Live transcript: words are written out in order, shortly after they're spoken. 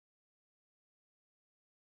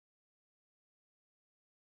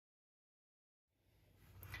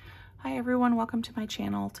Hi everyone, welcome to my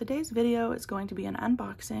channel. Today's video is going to be an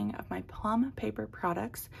unboxing of my Plum Paper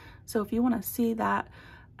products. So if you want to see that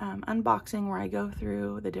unboxing where I go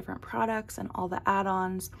through the different products and all the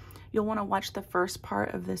add-ons, you'll want to watch the first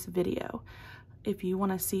part of this video. If you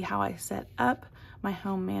want to see how I set up my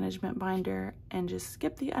home management binder and just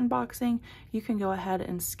skip the unboxing, you can go ahead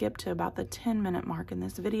and skip to about the 10-minute mark in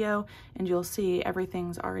this video and you'll see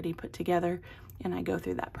everything's already put together and I go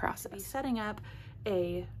through that process. Setting up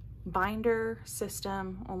a binder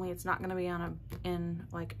system, only it's not going to be on in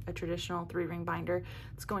like a traditional 3-ring binder.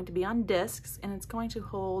 It's going to be on discs and it's going to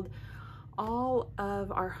hold all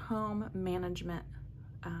of our home management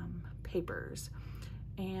papers.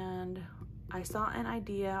 And I saw an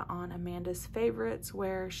idea on Amanda's Favorites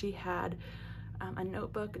where she had a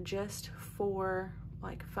notebook just for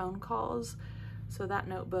like phone calls, so that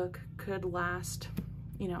notebook could last,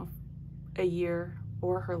 you know, a year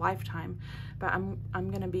or her lifetime. But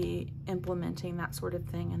I'm gonna be implementing that sort of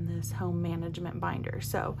thing in this home management binder.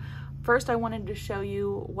 So first I wanted to show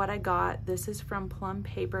you what I got. This is from Plum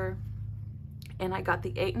Paper and I got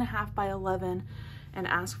the 8.5 by 11 and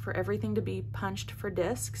asked for everything to be punched for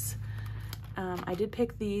discs. I did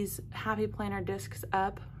pick these Happy Planner discs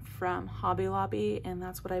up from Hobby Lobby and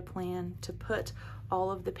that's what I plan to put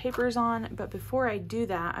all of the papers on. But before I do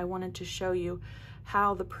that, I wanted to show you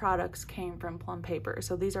how the products came from Plum Paper.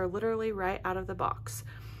 So these are literally right out of the box.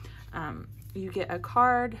 You get a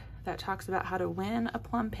card that talks about how to win a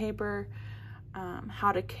Plum Paper,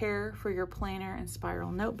 how to care for your planner and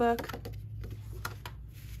spiral notebook,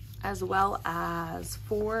 as well as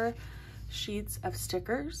 4 sheets of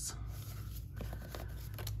stickers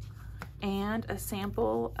and a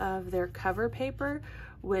sample of their cover paper,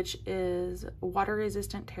 which is water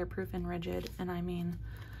resistant, tear proof, and rigid. And I mean,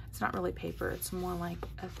 it's not really paper, it's more like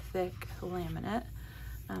a thick laminate,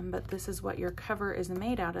 but this is what your cover is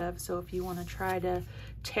made out of. So if you want to try to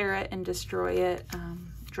tear it and destroy it,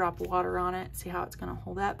 drop water on it, see how it's going to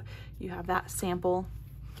hold up, you have that sample.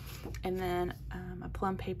 And then a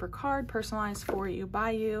Plum Paper card personalized for you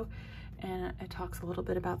by you, and it talks a little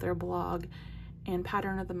bit about their blog and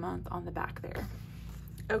pattern of the month on the back there.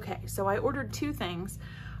 Okay, so I ordered 2 things.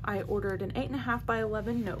 I ordered an 8.5 by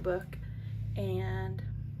 11 notebook, and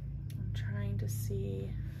I'm trying to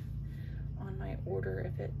see on my order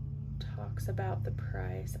if it talks about the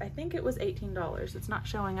price. I think it was $18. It's not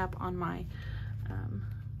showing up on my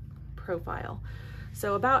profile.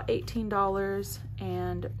 So about $18,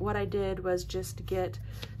 and what I did was just get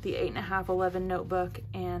the 8.5 11 notebook,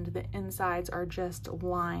 and the insides are just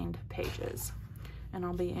lined pages. And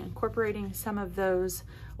I'll be incorporating some of those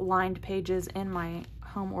lined pages in my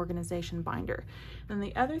home organization binder. And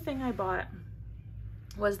the other thing I bought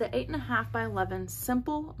was the 8.5 by 11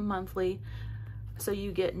 simple monthly. So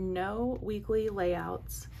you get no weekly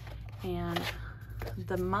layouts, and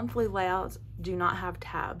the monthly layouts do not have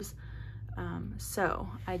tabs. So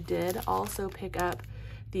I did also pick up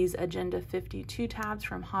these Agenda 52 tabs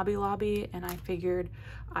from Hobby Lobby, and I figured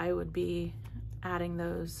I would be adding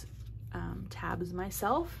those tabs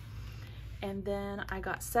myself. And then I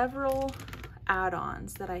got several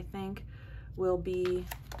add-ons that I think will be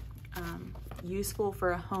useful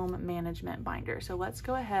for a home management binder. So let's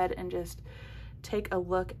go ahead and just take a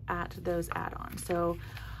look at those add-ons. So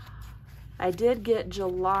I did get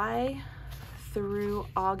July through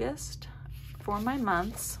August for my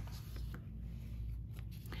months,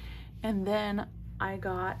 and then I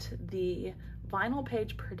got the vinyl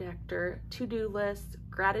page protector, to-do lists,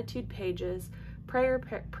 gratitude pages, prayer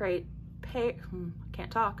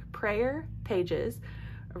pages,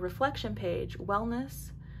 a reflection page,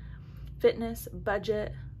 wellness, fitness,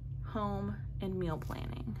 budget, home, and meal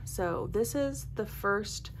planning. So this is the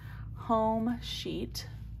first home sheet.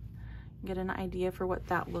 Get an idea for what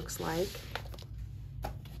that looks like.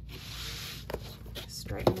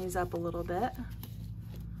 Straighten these up a little bit.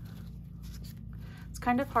 It's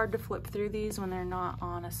kind of hard to flip through these when they're not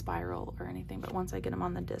on a spiral or anything, but once I get them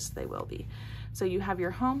on the disc, they will be. So you have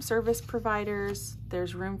your home service providers.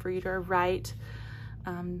 There's room for you to write,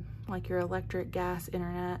 like your electric, gas,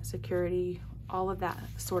 internet, security, all of that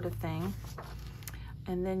sort of thing.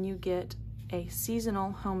 And then you get a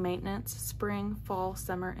seasonal home maintenance, spring, fall,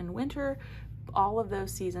 summer, and winter. All of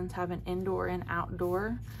those seasons have an indoor and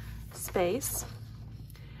outdoor space.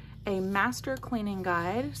 A master cleaning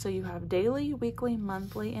guide, so you have daily, weekly,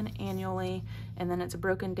 monthly, and annually, and then it's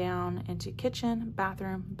broken down into kitchen,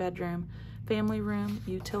 bathroom, bedroom, family room,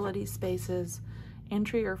 utility spaces,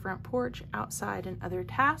 entry or front porch, outside, and other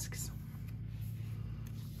tasks.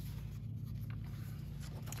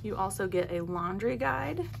 You also get a laundry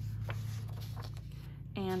guide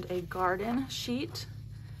and a garden sheet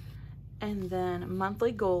And then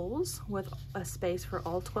monthly goals with a space for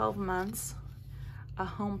all 12 months, a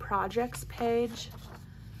home projects page,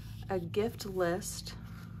 a gift list,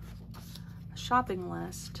 a shopping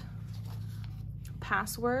list,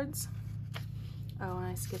 passwords. Oh, and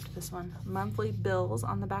I skipped this one. Monthly bills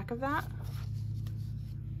on the back of that.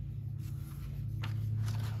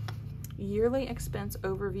 Yearly expense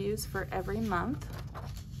overviews for every month.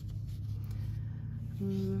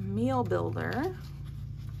 Meal builder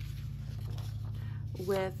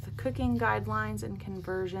with cooking guidelines and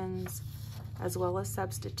conversions, as well as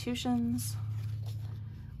substitutions.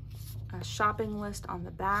 A shopping list on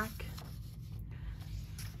the back.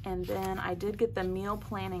 And then I did get the meal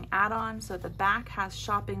planning add-on, so the back has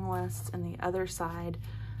shopping lists and the other side,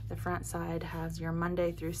 the front side, has your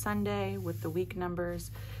Monday through Sunday with the week numbers,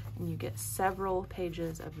 and you get several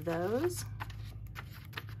pages of those.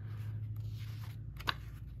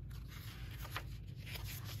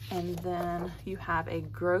 And then you have a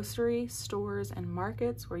grocery stores and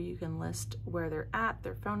markets where you can list where they're at,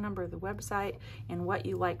 their phone number, the website, and what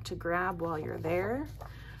you like to grab while you're there.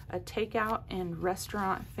 A takeout and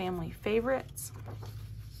restaurant family favorites,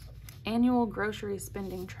 annual grocery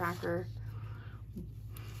spending tracker,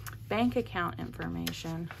 bank account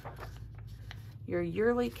information, your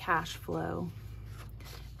yearly cash flow,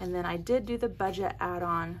 and then I did do the budget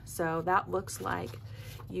add-on, so that looks like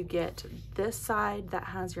you get this side that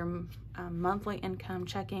has your monthly income,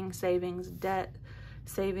 checking, savings, debt,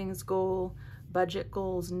 savings goal, budget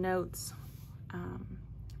goals, notes,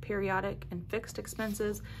 periodic and fixed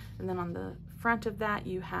expenses, and then on the front of that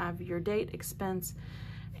you have your date, expense,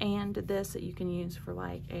 and this that you can use for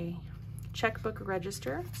like a checkbook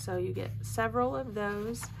register. So you get several of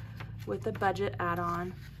those with the budget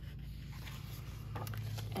add-on.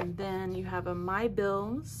 And then you have a My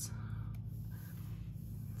Bills,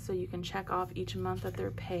 so you can check off each month that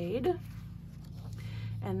they're paid.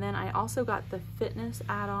 And then I also got the fitness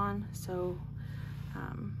add-on, so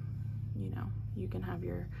you know, you can have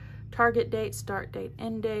your target date, start date,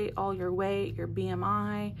 end date, all your weight, your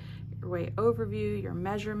BMI, your weight overview, your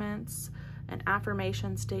measurements, an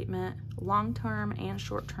affirmation statement, long-term and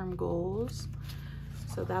short-term goals.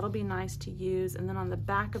 So that'll be nice to use. And then on the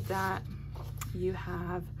back of that, you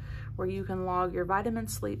have where you can log your vitamin,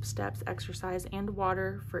 sleep, steps, exercise, and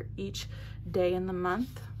water for each day in the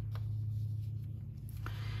month.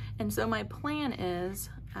 And so my plan is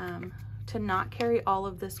to not carry all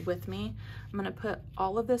of this with me. I'm gonna put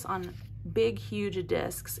all of this on big, huge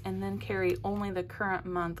discs and then carry only the current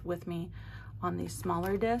month with me on these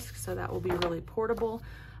smaller discs, so that will be really portable.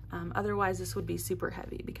 Otherwise, this would be super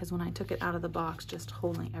heavy because when I took it out of the box, just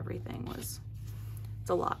holding everything it's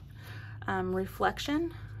a lot.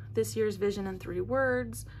 Reflection, this year's vision in 3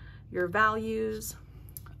 words, your values,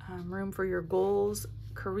 room for your goals,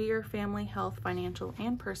 career, family, health, financial,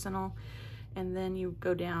 and personal. And then you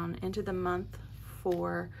go down into the month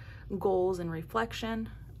for goals and reflection,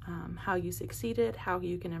 how you succeeded, how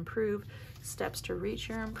you can improve, steps to reach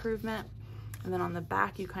your improvement. And then on the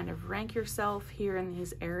back, you kind of rank yourself here in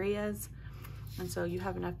these areas. And so you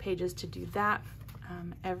have enough pages to do that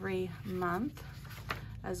every month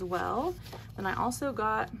as well. Then I also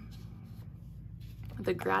got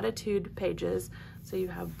the gratitude pages. So you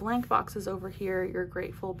have blank boxes over here, you're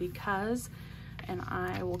grateful because, and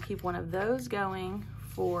I will keep one of those going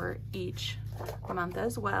for each month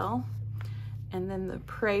as well. And then the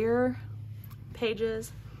prayer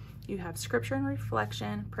pages, you have scripture and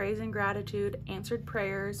reflection, praise and gratitude, answered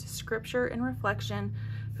prayers, scripture and reflection,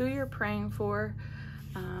 who you're praying for,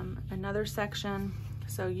 another section.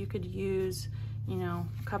 So you could use, you know,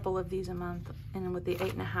 a couple of these a month, and with the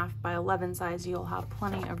 8.5 by 11 size, you'll have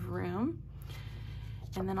plenty of room.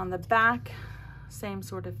 And then on the back, same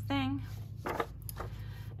sort of thing.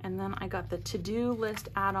 And then I got the to-do list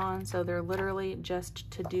add-on, so they're literally just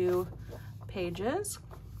to-do pages.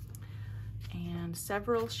 And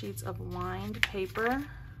several sheets of lined paper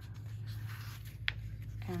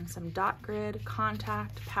and some dot grid,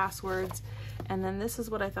 contact, passwords. And then this is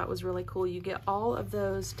what I thought was really cool. You get all of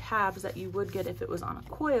those tabs that you would get if it was on a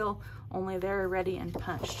coil, only they're ready and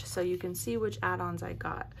punched. So you can see which add-ons I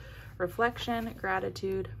got. Reflection,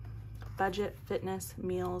 gratitude, budget, fitness,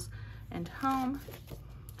 meals, and home,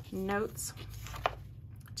 notes,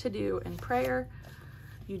 to do, and prayer.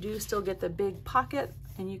 You do still get the big pocket,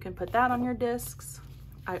 and you can put that on your discs.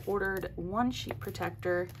 I ordered 1 sheet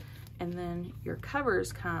protector, and then your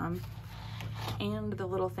covers come, and the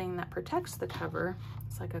little thing that protects the cover,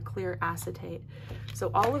 it's like a clear acetate. So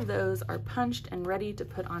all of those are punched and ready to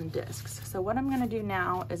put on discs. So what I'm gonna do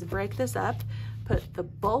now is break this up, put the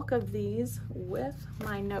bulk of these with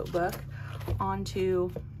my notebook onto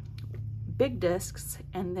big discs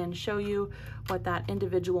and then show you what that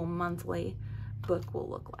individual monthly book will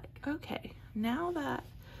look like. Okay, now that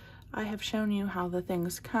I have shown you how the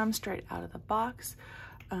things come straight out of the box,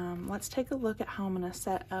 let's take a look at how I'm going to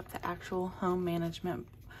set up the actual home management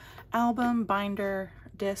album, binder,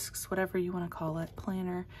 discs, whatever you want to call it,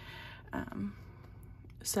 planner.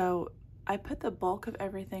 So I put the bulk of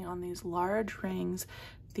everything on these large rings.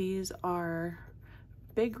 These are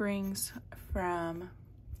big rings from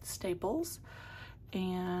Staples,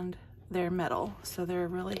 and they're metal, so they're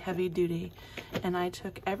really heavy duty. And I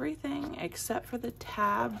took everything except for the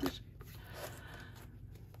tabbed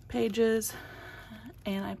pages,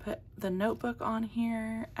 and I put the notebook on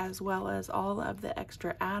here as well as all of the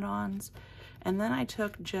extra add-ons. And then I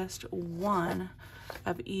took just one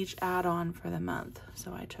of each add-on for the month.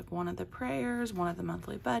 So I took one of the prayers, one of the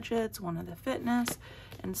monthly budgets, one of the fitness,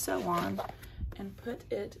 and so on, and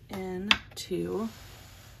put it into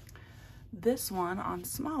this one on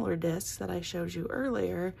smaller discs that I showed you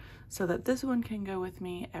earlier, so that this one can go with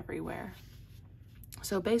me everywhere.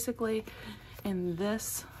 So basically, in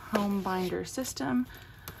this home binder system,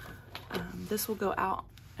 this will go out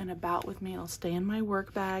and about with me. It'll stay in my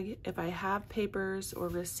work bag. If I have papers or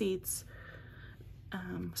receipts,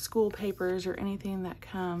 school papers or anything that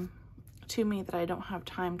come to me that I don't have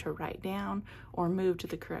time to write down or move to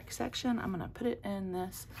the correct section, I'm gonna put it in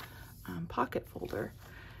this pocket folder,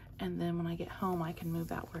 and then when I get home I can move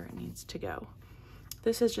that where it needs to go.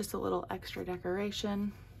 This is just a little extra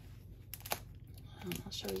decoration.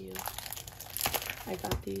 I'll show you. I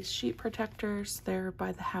got these sheet protectors. They're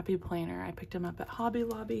by the Happy Planner. I picked them up at Hobby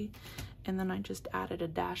Lobby, and then I just added a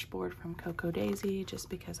dashboard from Coco Daisy just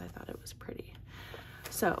because I thought it was pretty.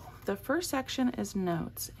 So the first section is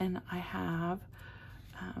notes, and I have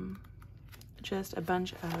just a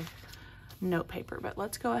bunch of note paper, but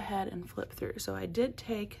let's go ahead and flip through. So I did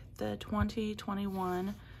take the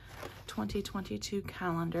 2021-2022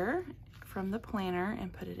 calendar from the planner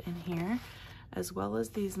and put it in here, as well as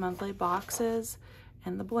these monthly boxes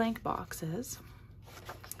and the blank boxes.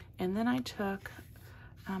 And then I took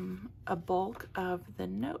a bulk of the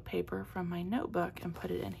note paper from my notebook and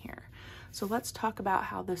put it in here. So let's talk about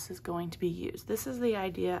how this is going to be used. This is the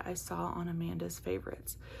idea I saw on Amanda's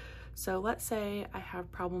Favorites. So let's say I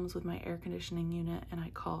have problems with my air conditioning unit and I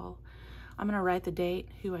call. I'm gonna write the date,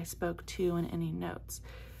 who I spoke to, and any notes.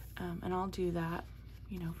 And I'll do that,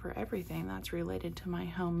 you know, for everything that's related to my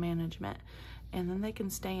home management. And then they can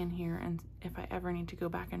stay in here, and if I ever need to go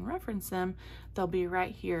back and reference them, they'll be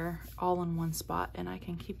right here all in one spot, and I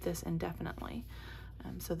can keep this indefinitely.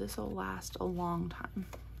 So this will last a long time.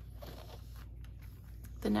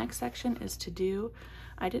 The next section is to do.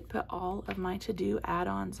 I did put all of my to-do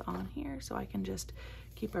add-ons on here so I can just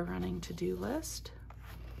keep a running to-do list.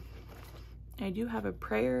 I do have a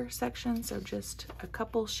prayer section, so just a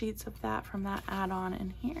couple sheets of that from that add-on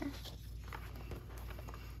in here.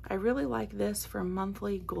 I really like this for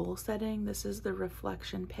monthly goal setting. This is the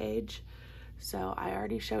reflection page. So I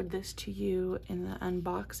already showed this to you in the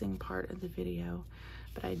unboxing part of the video,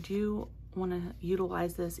 but I do want to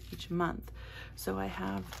utilize this each month. So I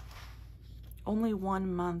have only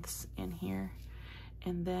 1 month's in here,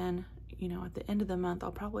 and then, you know, at the end of the month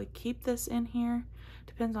I'll probably keep this in here.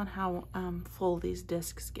 Depends on how full these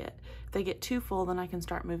discs get. If they get too full, then I can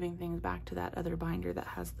start moving things back to that other binder that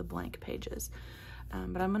has the blank pages.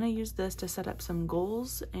 But I'm going to use this to set up some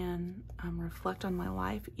goals and reflect on my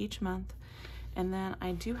life each month. And then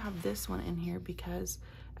I do have this one in here because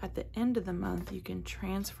at the end of the month you can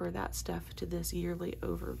transfer that stuff to this yearly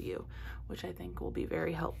overview, which I think will be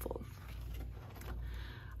very helpful.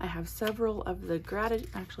 I have several of the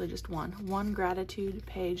actually just one gratitude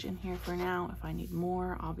page in here for now. If I need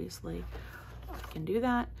more, obviously I can do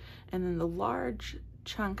that. And then the large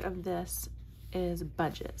chunk of this is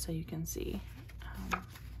budget, so you can see.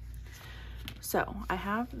 So I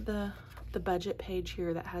have the budget page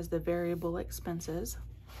here that has the variable expenses,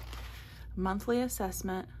 monthly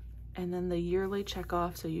assessment, and then the yearly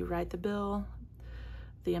checkoff. So you write the bill,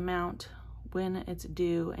 the amount, when it's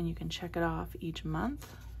due, and you can check it off each month.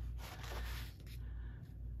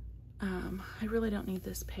 I really don't need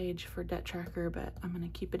this page for debt tracker, but I'm going to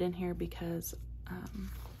keep it in here because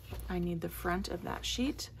I need the front of that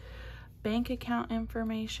sheet. Bank account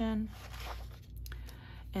information.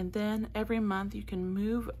 And then every month you can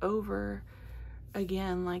move over,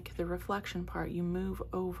 again, like the reflection part, you move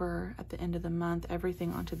over at the end of the month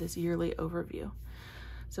everything onto this yearly overview.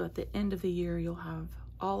 So at the end of the year, you'll have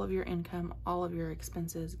all of your income, all of your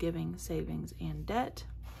expenses, giving, savings, and debt.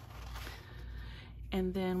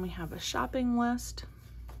 And then we have a shopping list,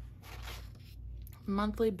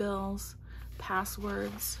 monthly bills,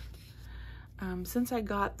 passwords, Since I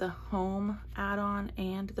got the home add-on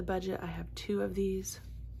and the budget, I have 2 of these.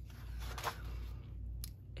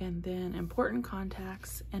 And then important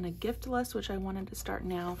contacts and a gift list, which I wanted to start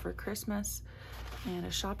now for Christmas, and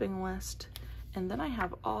a shopping list. And then I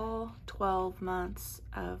have all 12 months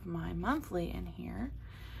of my monthly in here.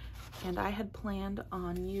 And I had planned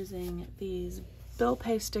on using these bill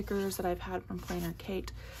pay stickers that I've had from Planner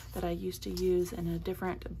Kate that I used to use in a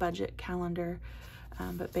different budget calendar.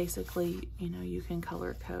 But basically, you know, you can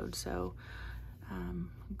color code. So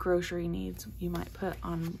grocery needs you might put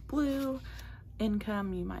on blue,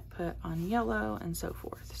 income you might put on yellow, and so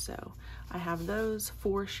forth. So I have those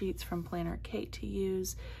 4 sheets from Planner Kate to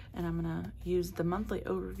use, and I'm gonna use the monthly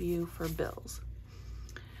overview for bills.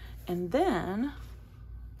 And then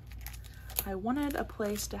I wanted a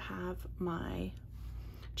place to have my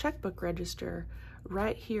checkbook register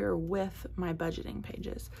right here with my budgeting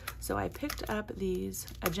pages. So I picked up these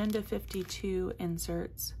Agenda 52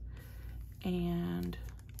 inserts, and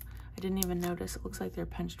I didn't even notice, it looks like they're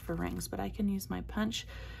punched for rings, but I can use my punch,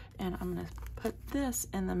 and I'm gonna put this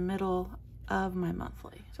in the middle of my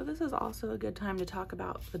monthly. So this is also a good time to talk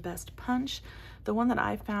about the best punch. The one that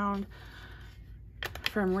I found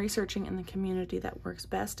from researching in the community that works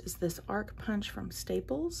best is this arc punch from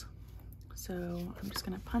Staples. So I'm just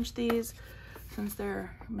gonna punch these. Since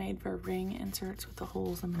they're made for ring inserts with the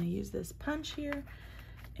holes, I'm gonna use this punch here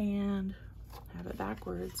and have it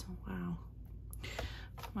backwards. Wow.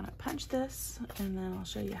 I'm gonna punch this, and then I'll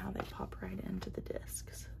show you how they pop right into the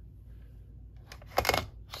discs.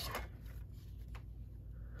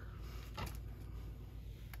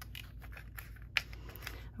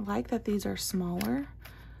 I like that these are smaller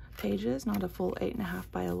pages, not a full 8.5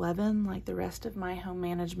 by 11 like the rest of my home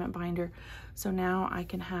management binder. So now I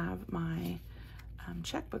can have my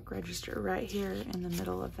checkbook register right here in the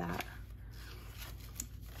middle of that.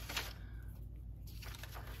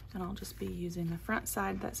 And I'll just be using the front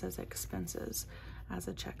side that says expenses as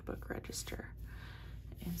a checkbook register.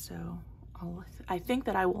 And so I think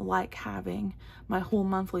that I will like having my whole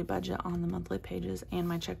monthly budget on the monthly pages and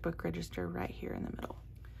my checkbook register right here in the middle.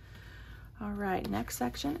 All right, next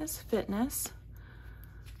section is fitness.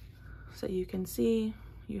 So you can see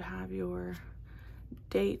you have your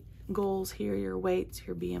date goals here, your weights,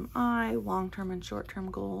 your BMI, long-term and short-term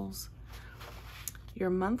goals, your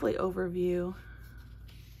monthly overview,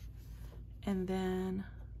 and then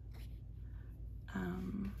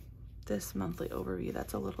this monthly overview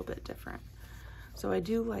that's a little bit different. So I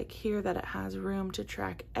do like here that it has room to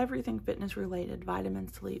track everything fitness related: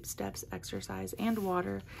 vitamins, sleep, steps, exercise, and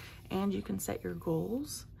water, and you can set your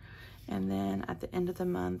goals. And then at the end of the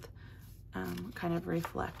month, kind of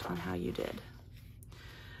reflect on how you did.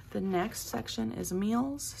 The next section is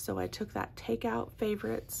meals. So I took that takeout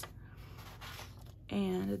favorites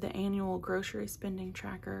and the annual grocery spending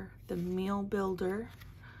tracker, the meal builder,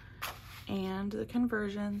 and the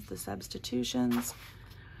conversions, the substitutions,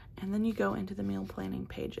 and then you go into the meal planning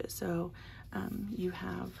pages. So you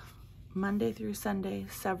have Monday through Sunday,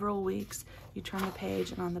 several weeks. You turn the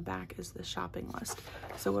page, and on the back is the shopping list.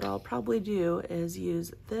 So what I'll probably do is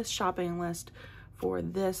use this shopping list for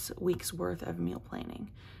this week's worth of meal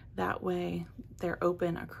planning. That way they're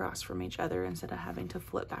open across from each other instead of having to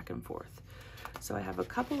flip back and forth. So I have a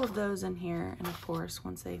couple of those in here, and of course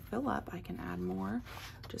once they fill up I can add more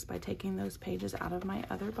just by taking those pages out of my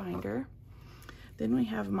other binder. Then we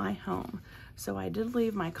have my home. So I did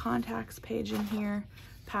leave my contacts page in here,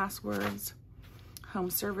 passwords, home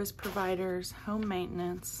service providers, home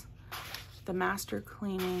maintenance, the master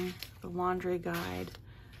cleaning, the laundry guide,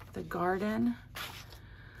 the garden,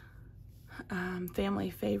 family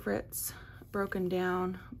favorites broken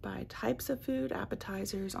down by types of food,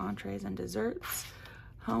 appetizers, entrees, and desserts,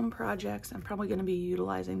 home projects. I'm probably going to be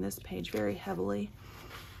utilizing this page very heavily.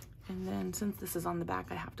 And then since this is on the back,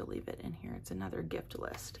 I have to leave it in here. It's another gift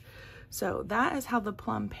list. So that is how the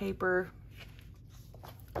plum paper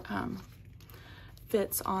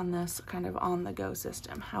fits on this kind of on-the-go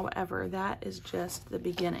system. However, that is just the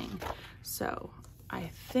beginning. So I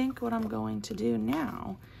think what I'm going to do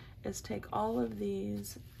now is take all of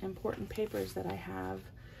these important papers that I have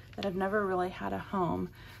that I've never really had a home.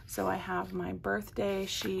 So I have my birthday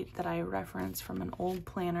sheet that I reference from an old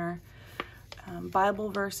planner.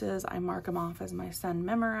 Bible verses, I mark them off as my son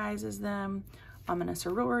memorizes them. I'm in a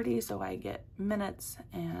sorority, so I get minutes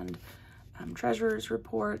and treasurer's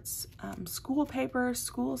reports, school papers,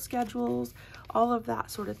 school schedules, all of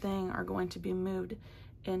that sort of thing are going to be moved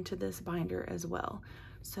into this binder as well.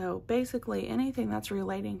 So basically anything that's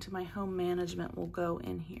relating to my home management will go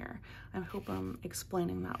in here. I hope I'm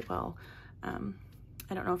explaining that well.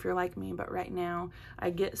 I don't know if you're like me, but right now I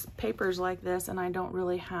get papers like this and I don't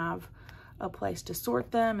really have a place to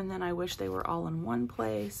sort them, and then I wish they were all in one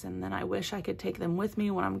place, and then I wish I could take them with me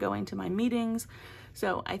when I'm going to my meetings.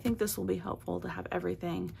 So I think this will be helpful to have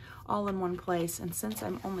everything all in one place. And since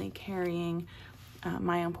I'm only carrying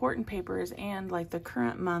my important papers and like the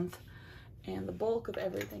current month and the bulk of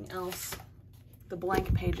everything else, the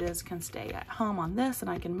blank pages can stay at home on this and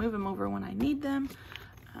I can move them over when I need them.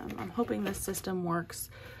 I'm hoping this system works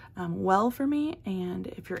well for me, and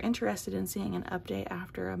if you're interested in seeing an update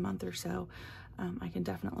after a month or so, I can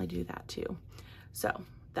definitely do that too. So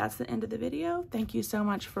that's the end of the video. Thank you so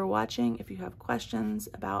much for watching. If you have questions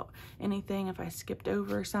about anything, if I skipped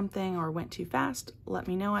over something or went too fast, let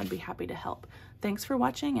me know. I'd be happy to help. Thanks for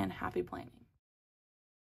watching and happy planning.